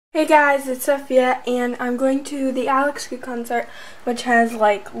Hey guys, it's Sofia, and I'm going to the Alex Goot concert, which has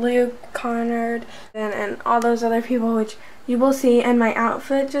like Luke, Conard, and all those other people, which you will see, and my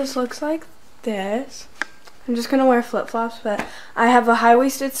outfit just looks like this. I'm just going to wear flip-flops, but I have a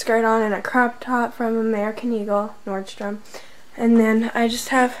high-waisted skirt on and a crop top from American Eagle, Nordstrom, and then I just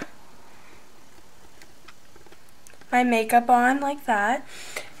have my makeup on like that,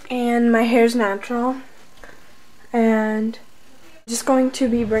 and my hair's natural, and just going to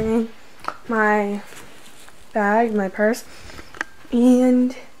be bringing my bag, my purse,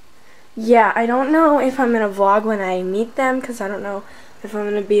 and yeah, I don't know if I'm gonna vlog when I meet them because I don't know if I'm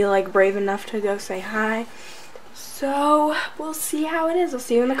gonna be like brave enough to go say hi, so we'll see how it is. I'll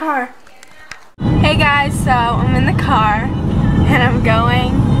see you in the car. Hey guys, so I'm in the car and I'm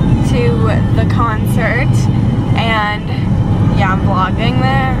going to the concert, and yeah, I'm vlogging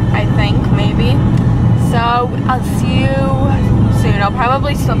there, I think, maybe. So I'll see you soon. I'll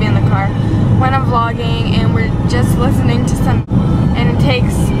probably still be in the car when I'm vlogging, and we're just listening to some, and it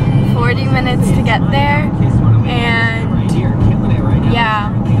takes 40 minutes to get there, and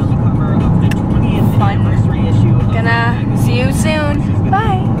yeah, fun. Gonna see you soon.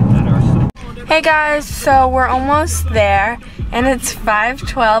 Bye. Hey guys, so we're almost there, and it's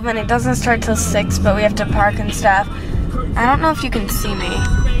 5:12, and it doesn't start till 6, but we have to park and stuff. I don't know if you can see me.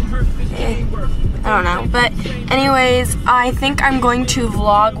 I don't know, but anyways, I think I'm going to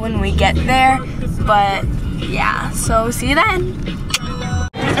vlog when we get there, but yeah, so see you then.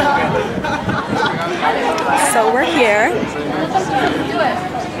 So we're here.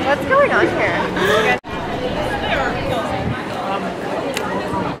 What's going on here?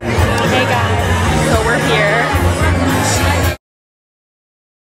 Hey guys, so we're here.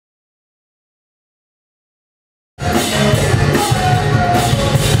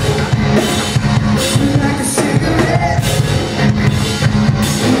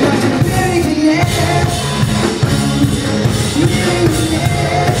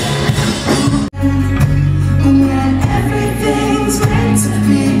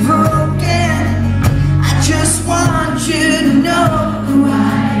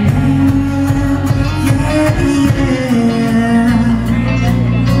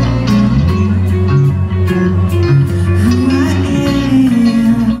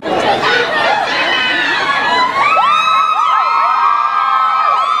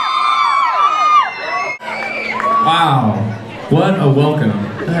 Wow, what a welcome.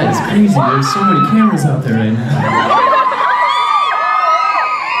 That is crazy. There's so many cameras out there right now.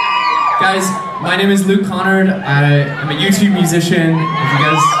 Guys, my name is Luke Conard. I'm a YouTube musician. If you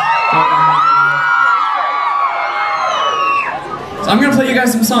guys don't know. So I'm gonna play you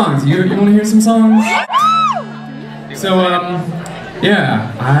guys some songs. You wanna hear some songs? So,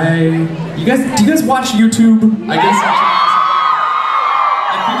 yeah, do you guys watch YouTube? I guess.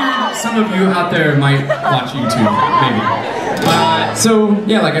 Some of you out there might watch YouTube, maybe. So,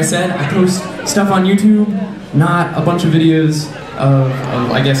 yeah, like I said, I post stuff on YouTube, not a bunch of videos of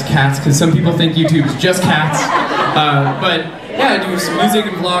I guess, cats, because some people think YouTube is just cats. But, yeah, I do some music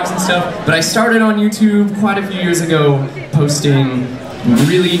and vlogs and stuff. But I started on YouTube quite a few years ago, posting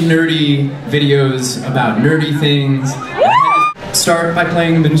really nerdy videos about nerdy things. I had to start by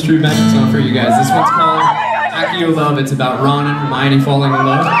playing a Ministry of Magic song for you guys. This one's called Accio Love. It's about Ron and Hermione falling in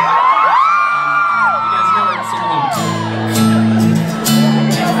love.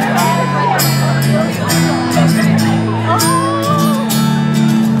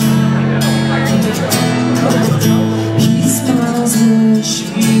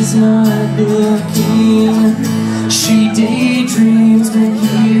 She's not looking. She daydreams when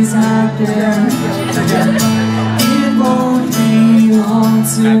he's not there. It won't be long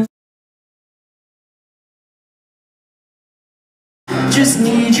to. Just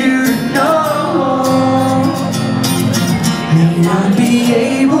need you to know. May not be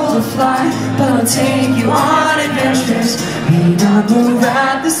able to fly, but I'll take you on adventures. May not move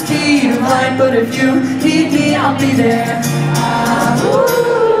at the speed of light, but if you need me, I'll be there.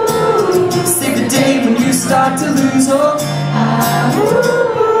 Save the day when you start to lose hope.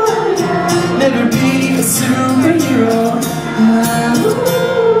 Never be a superhero.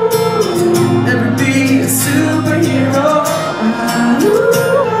 Never be a superhero.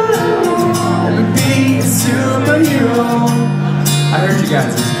 Never be a superhero. I heard you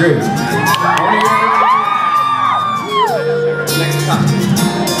guys, it's great. I want to hear next time.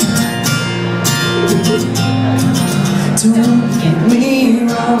 Don't get me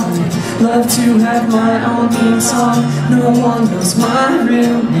wrong, love to have my own theme song. No one knows my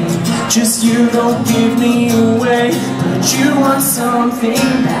real name, just you don't give me away. But you want something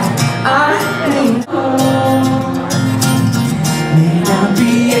that I ain't. May not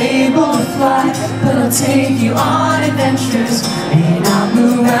be able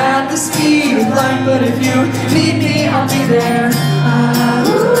fight, but if you need me, I'll be there.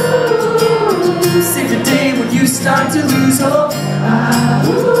 Save the day when you start to lose hope.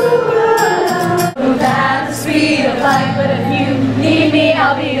 Move at the speed of light, but if you need me,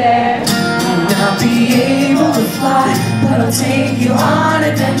 I'll be there. May not be able to fly, but I'll take you on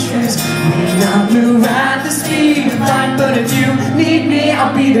adventures. May not move at the speed of light, but if you need me,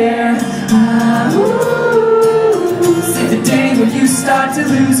 I'll be there. Save the day when you start to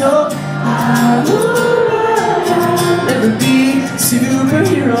lose hope. Never be a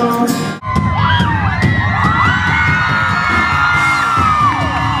superhero.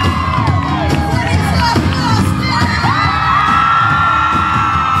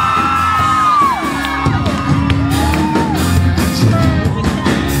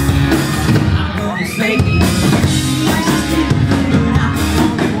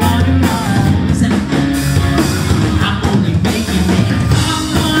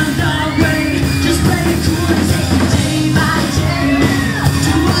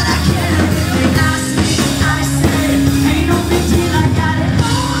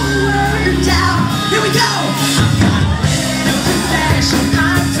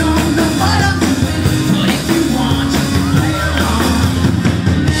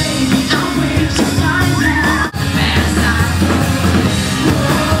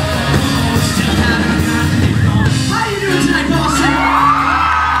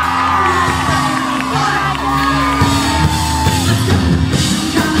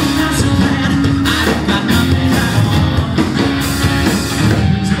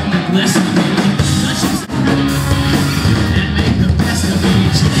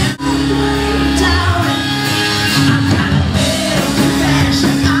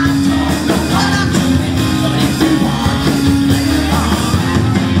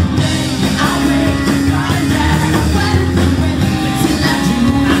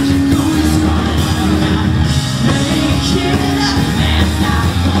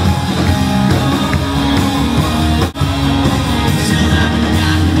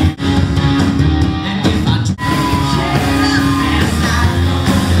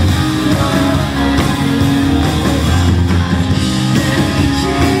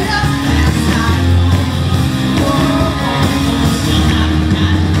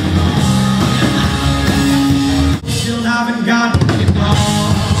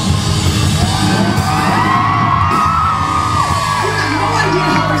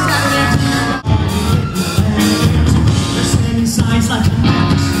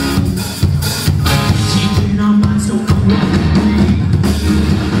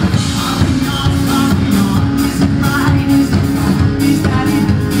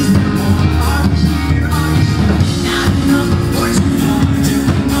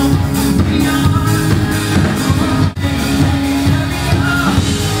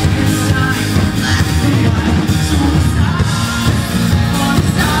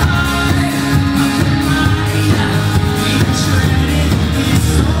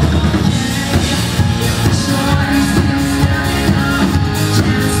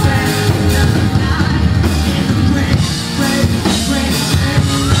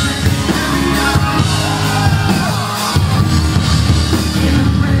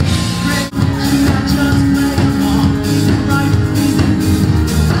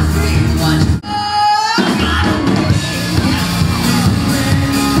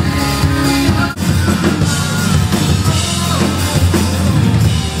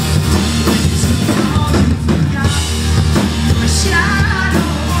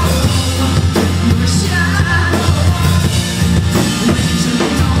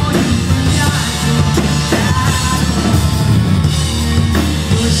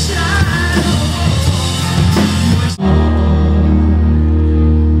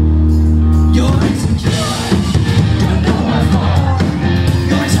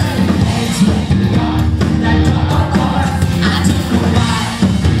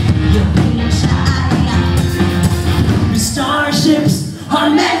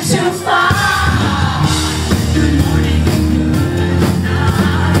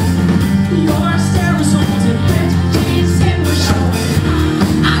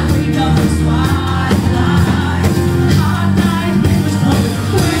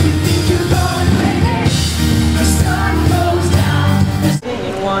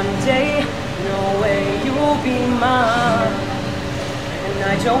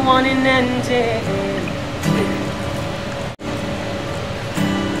 don't want an ending.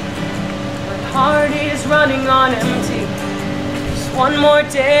 My heart is running on empty. Just one more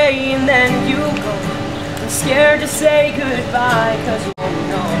day and then you go. I'm scared to say goodbye, cause you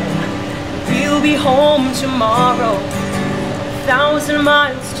know we'll be home tomorrow. 1,000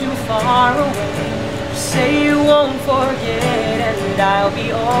 miles too far away. Say you won't forget and I'll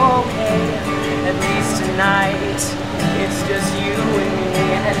be okay. At least tonight, it's just you and me.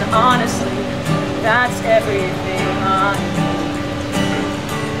 And honestly, that's everything I need.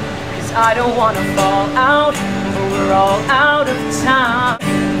 'Cause I don't wanna fall out, but we're all out of time.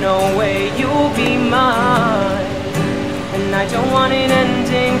 No way you'll be mine. And I don't want it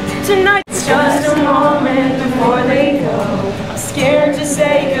ending tonight. It's just a moment before they go. I'm scared to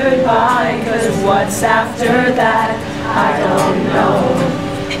say goodbye, 'cause what's after that, I don't know.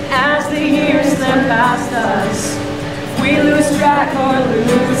 And as the years slip past us, if we lose track or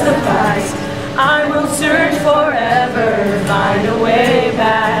lose the fight, I will search forever, find a way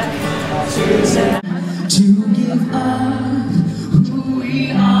back to tonight. To give up who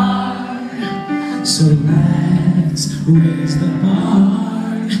we are. So let's raise the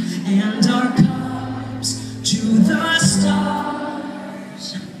bar and our cups to the stars.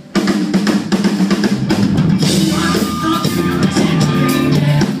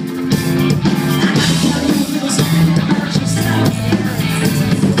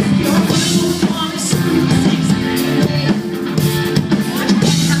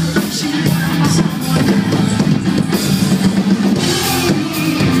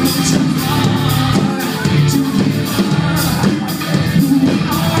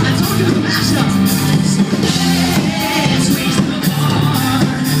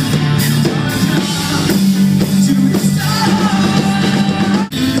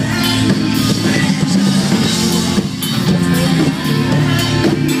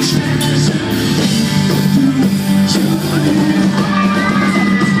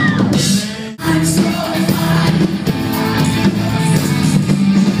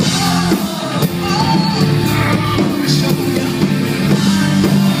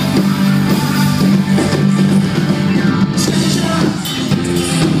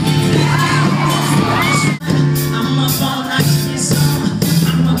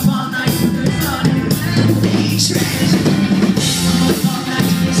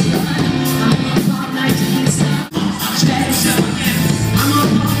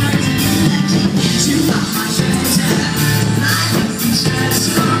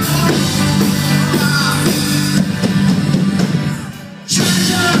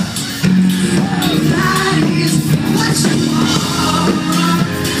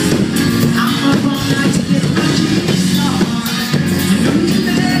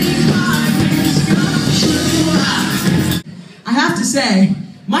 Say,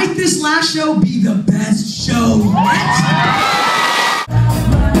 might this last show be the best show yet?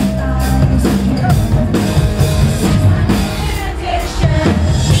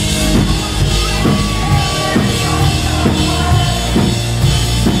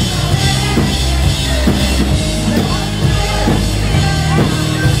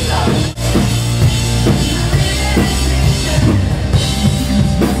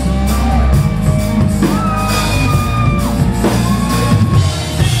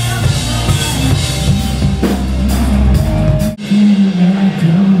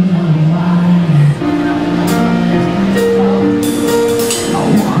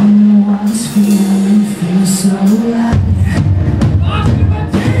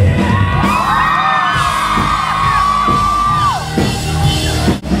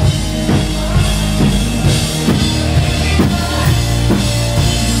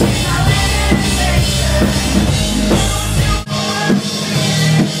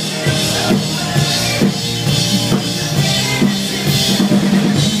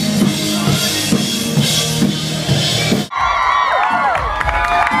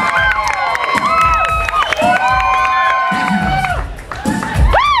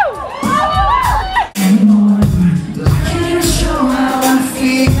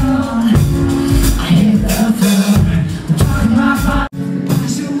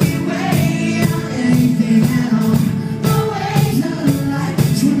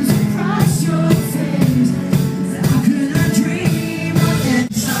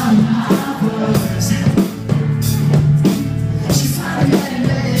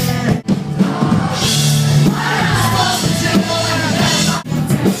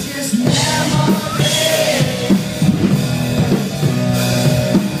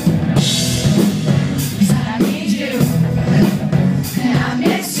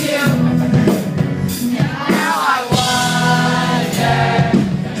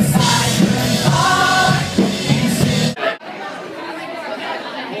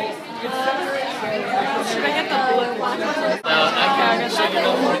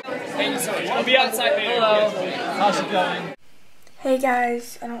 I'll be outside later. Hello. How's it going? Hey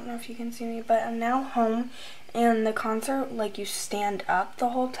guys, I don't know if you can see me, but I'm now home, and the concert, like, you stand up the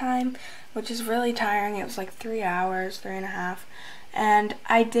whole time, which is really tiring. It was like 3 hours, 3.5, and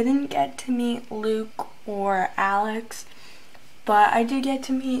I didn't get to meet Luke or Alex, but I did get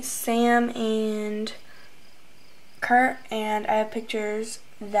to meet Sam and Kurt, and I have pictures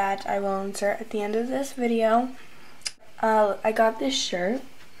that I will insert at the end of this video. I got this shirt.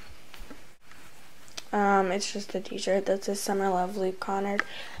 It's just a t-shirt that says Summer Love Luke Conard.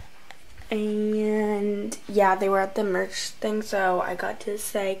 And yeah, they were at the merch thing, so I got to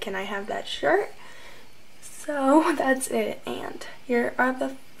say, can I have that shirt? So that's it. And here are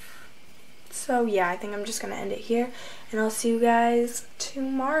the... So yeah, I think I'm just going to end it here. And I'll see you guys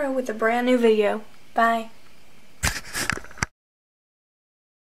tomorrow with a brand new video. Bye.